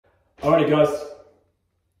Alrighty guys,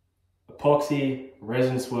 epoxy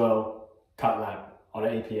resin swirl cutlap on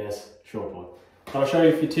an EPS shortboard. I'll show you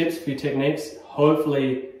a few tips, a few techniques.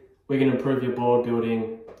 Hopefully we can improve your board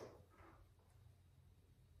building.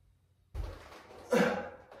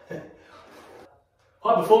 High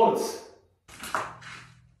performance.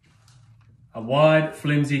 A wide,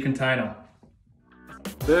 flimsy container.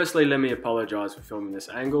 Firstly, let me apologise for filming this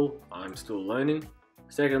angle. I'm still learning.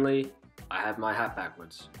 Secondly, I have my hat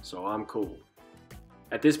backwards, so I'm cool.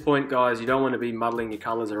 At this point, guys, you don't want to be muddling your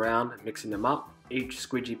colours around and mixing them up. Each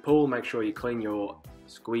squeegee pull, make sure you clean your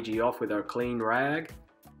squeegee off with a clean rag.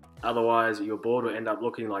 Otherwise, your board will end up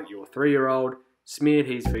looking like your 3-year-old smeared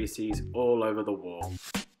his feces all over the wall.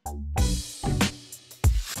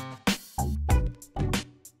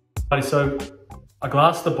 So I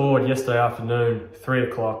glassed the board yesterday afternoon, 3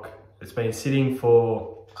 o'clock. It's been sitting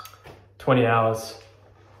for 20 hours.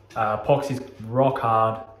 Epoxy's rock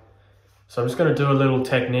hard. So I'm just going to do a little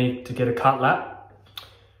technique to get a cut lap.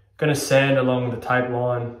 Going to sand along the tape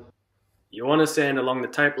line. You want to sand along the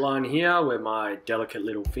tape line here where my delicate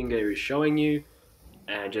little finger is showing you,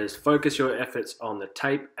 and just focus your efforts on the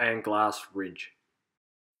tape and glass ridge.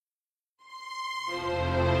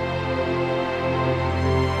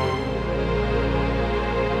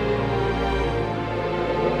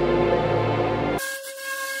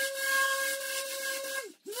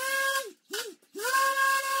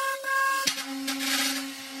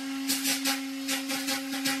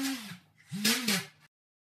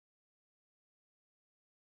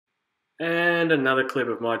 And another clip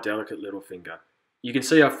of my delicate little finger. You can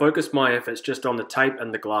see I focused my efforts just on the tape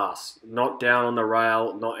and the glass, not down on the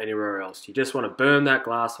rail, not anywhere else. You just want to burn that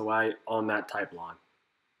glass away on that tape line.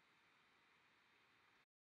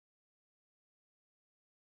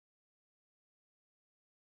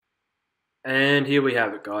 And here we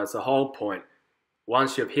have it, guys, the whole point.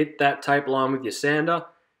 Once you've hit that tape line with your sander,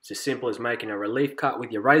 it's as simple as making a relief cut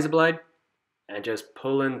with your razor blade and just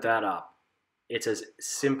pulling that up. It's as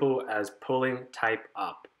simple as pulling tape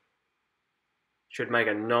up. Should make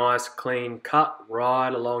a nice clean cut right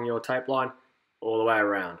along your tape line all the way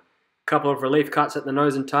around. A couple of relief cuts at the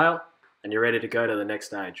nose and tail and you're ready to go to the next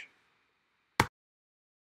stage.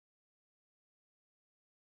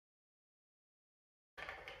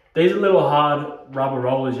 These are little hard rubber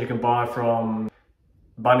rollers you can buy from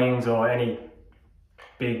Bunnings or any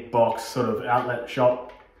big box sort of outlet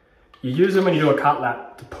shop. You use them when you do a cut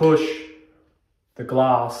lap to push the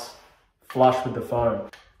glass flush with the foam.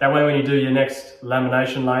 That way when you do your next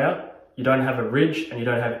lamination layer, you don't have a ridge and you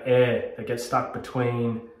don't have air that gets stuck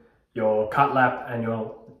between your cut lap and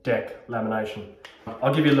your deck lamination.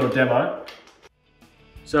 I'll give you a little demo.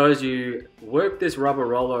 So as you work this rubber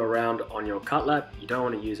roller around on your cut lap, you don't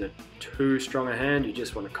want to use a too strong a hand, you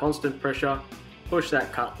just want a constant pressure. Push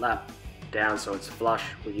that cut lap down so it's flush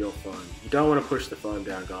with your foam. You don't want to push the foam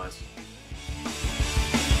down, guys.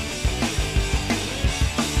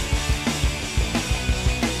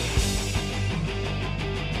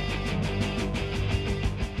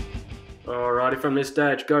 Alrighty, from this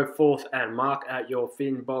stage, go forth and mark out your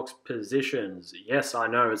fin box positions. Yes, I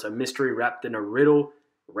know, it's a mystery wrapped in a riddle,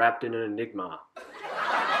 wrapped in an enigma.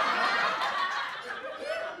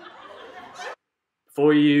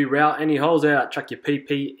 Before you route any holes out, chuck your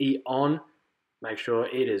PPE on. Make sure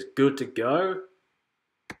it is good to go.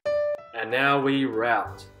 And now we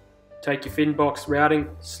route. Take your fin box routing,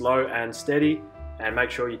 slow and steady, and make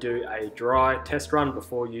sure you do a dry test run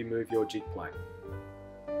before you move your jig plate.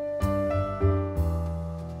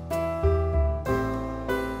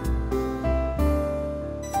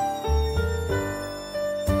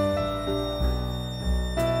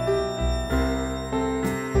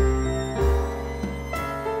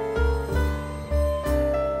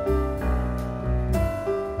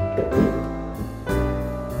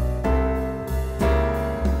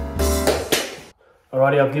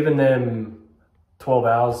 Alrighty, I've given them 12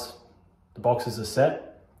 hours. The boxes are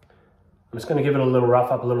set. I'm just going to give it a little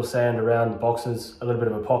rough up, a little sand around the boxes. A little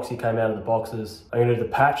bit of epoxy came out of the boxes. I'm going to do the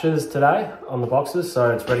patches today on the boxes, so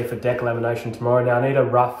it's ready for deck lamination tomorrow. Now I need to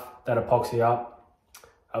rough that epoxy up,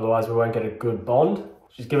 otherwise we won't get a good bond.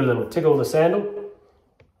 Just give it a little tickle with the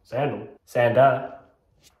sander,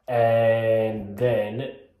 and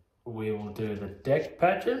then we will do the deck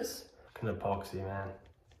patches. Fucking epoxy, man.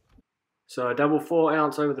 So a double 4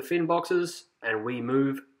 ounce over the fin boxes and we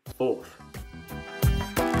move forth.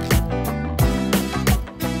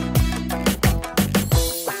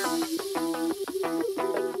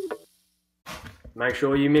 Make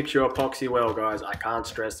sure you mix your epoxy well, guys. I can't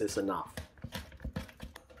stress this enough.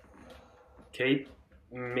 Keep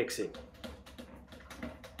mixing.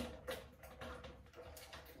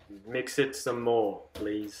 Mix it some more,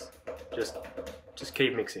 please. Just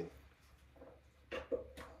keep mixing.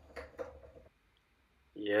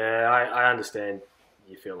 Yeah, I understand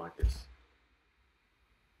you feel like this.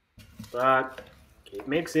 But keep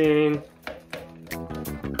mixing.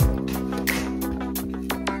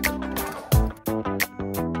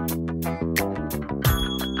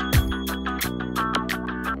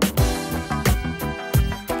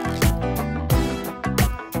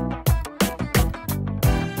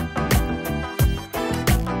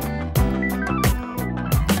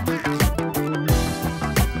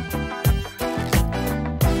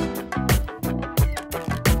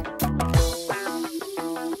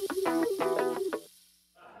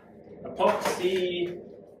 Epoxy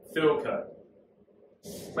fill coat.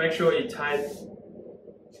 Make sure you tape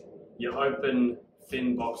your open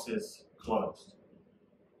thin boxes closed.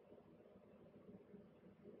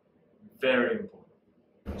 Very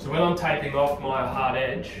important. So when I'm taping off my hard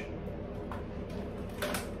edge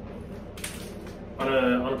on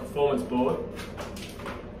a performance board,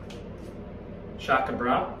 shaka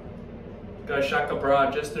bra, go shaka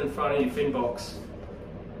bra just in front of your fin box.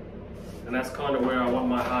 And that's kind of where I want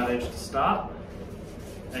my hard edge to start.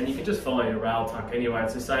 And you can just follow your rail tuck anyway,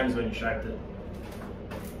 it's the same as when you shaped it.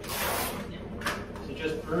 So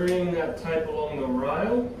just bring that tape along the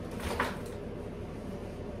rail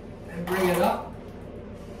and bring it up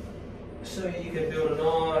so you can build a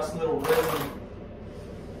nice little resin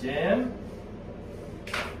dam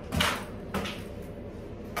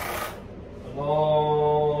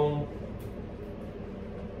along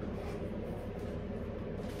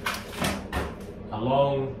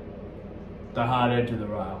the hard edge of the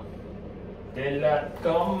rail. Daylight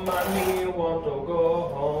come and you want to go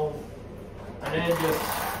home. And then just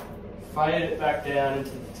fade it back down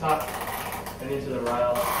into the tuck and into the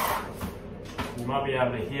rail. You might be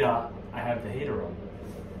able to hear I have the heater on.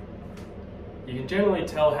 You can generally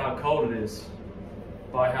tell how cold it is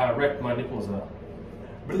by how erect my nipples are.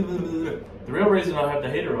 The real reason I have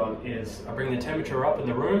the heater on is I bring the temperature up in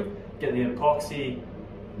the room, get the epoxy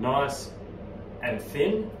nice and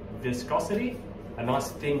thin viscosity, a nice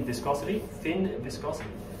thin viscosity.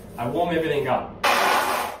 I warm everything up.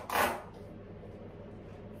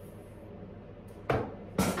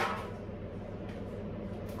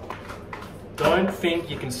 Don't think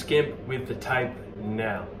you can skimp with the tape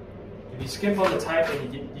now. If you skimp on the tape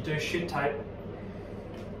and you do shit tape,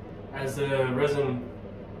 as the resin,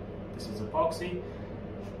 this is epoxy,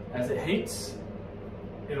 as it heats,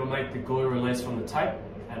 it'll make the glue release from the tape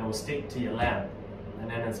and it will stick to your lamp. And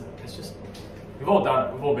then it's just, we've all done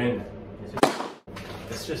it, we've all been there.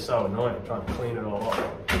 It's just so annoying trying to clean it all off.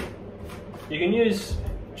 You can use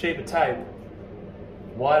cheaper tape,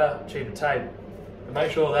 wider, cheaper tape, but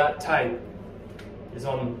make sure that tape is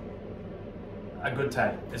on a good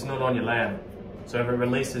tape. It's not on your lamp. So if it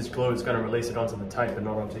releases glue, it's going to release it onto the tape and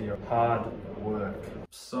not onto your hard work.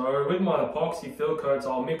 So with my epoxy fill coats,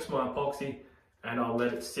 I'll mix my epoxy and I'll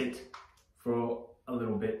let it sit for a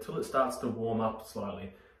little bit till it starts to warm up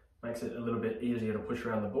slightly. Makes it a little bit easier to push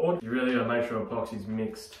around the board. You really got to make sure epoxy is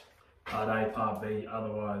mixed, part A, part B,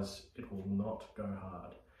 otherwise it will not go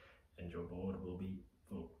hard and your board will be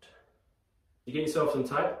fucked. You get yourself some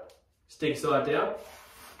tape, stick side down,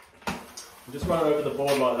 and just run it over the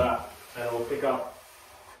board like that and it will pick up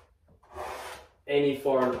any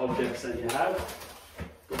foreign objects that you have.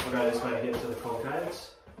 I'll go this way to get to the concaves.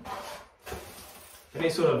 Any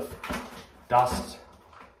sort of dust,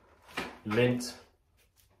 lint,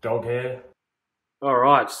 dog hair.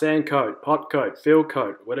 Alright, sand coat, pot coat, fill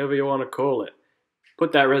coat, whatever you want to call it.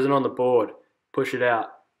 Put that resin on the board, push it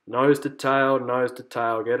out. Nose to tail,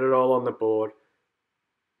 get it all on the board.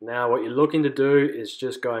 Now what you're looking to do is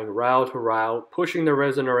just going rail to rail, pushing the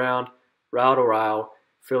resin around, rail to rail,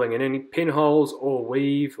 filling in any pinholes or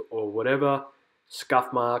weave or whatever,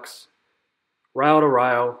 scuff marks, rail to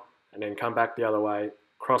rail, and then come back the other way,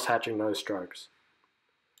 cross-hatching those strokes.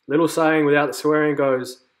 Little saying without the swearing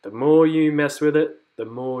goes, the more you mess with it, the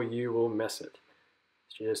more you will mess it.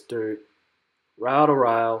 So just do rail to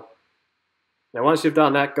rail. Now once you've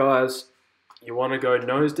done that, guys, you want to go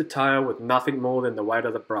nose to tail with nothing more than the weight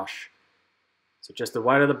of the brush. So just the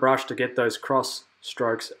weight of the brush to get those cross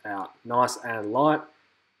strokes out, nice and light.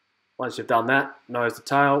 Once you've done that, nose to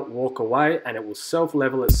tail, walk away, and it will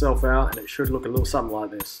self-level itself out, and it should look a little something like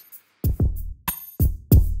this.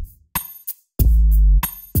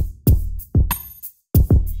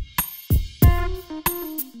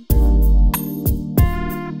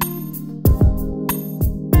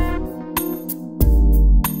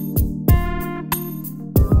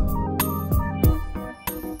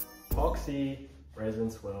 EPOXY Resin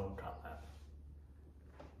Swirl Cutlap.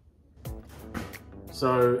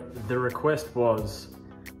 So the request was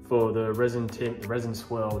for the resin tint, the resin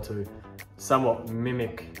swirl to somewhat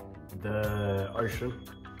mimic the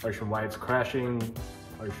ocean waves crashing,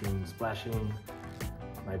 ocean splashing.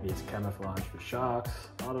 Maybe it's camouflage for sharks,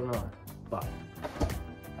 I don't know, but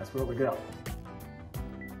that's what we got.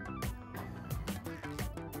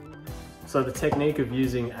 So the technique of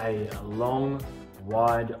using a long,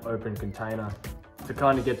 wide open container to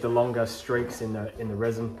kind of get the longer streaks in the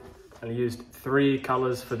resin. And I used 3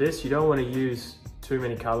 colors for this. You don't want to use too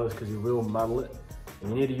many colors because you will muddle it. And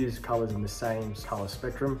you need to use colors in the same color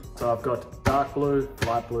spectrum. So I've got dark blue,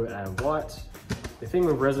 light blue, and white. The thing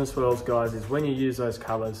with resin swirls, guys, is when you use those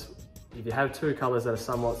colors, if you have 2 colors that are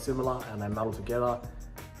somewhat similar and they muddle together,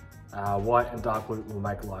 white and dark blue will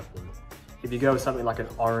make light blue. If you go with something like an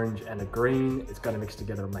orange and a green, it's going to mix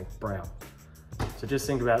together and make brown. So just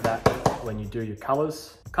think about that when you do your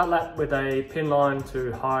colors. Cut lap with a pin line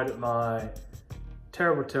to hide my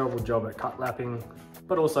terrible job at cut lapping,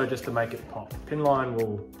 but also just to make it pop. Pin line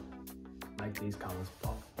will make these colors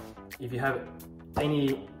pop. If you have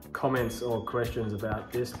any comments or questions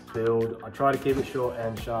about this build, I try to keep it short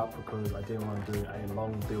and sharp because I didn't want to do a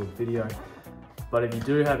long build video. But if you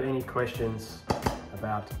do have any questions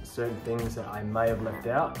about certain things that I may have left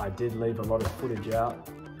out, I did leave a lot of footage out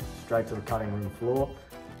straight to the cutting room floor.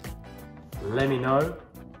 Let me know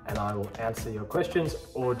and I will answer your questions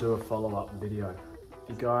or do a follow-up video. If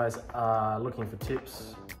you guys are looking for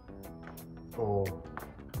tips or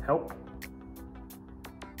help,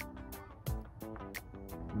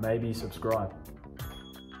 maybe subscribe.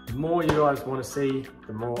 The more you guys want to see,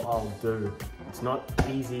 the more I'll do. It's not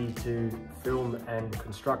easy to film and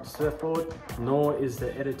construct a surfboard, nor is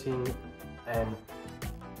the editing and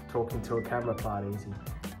talking to a camera part easy.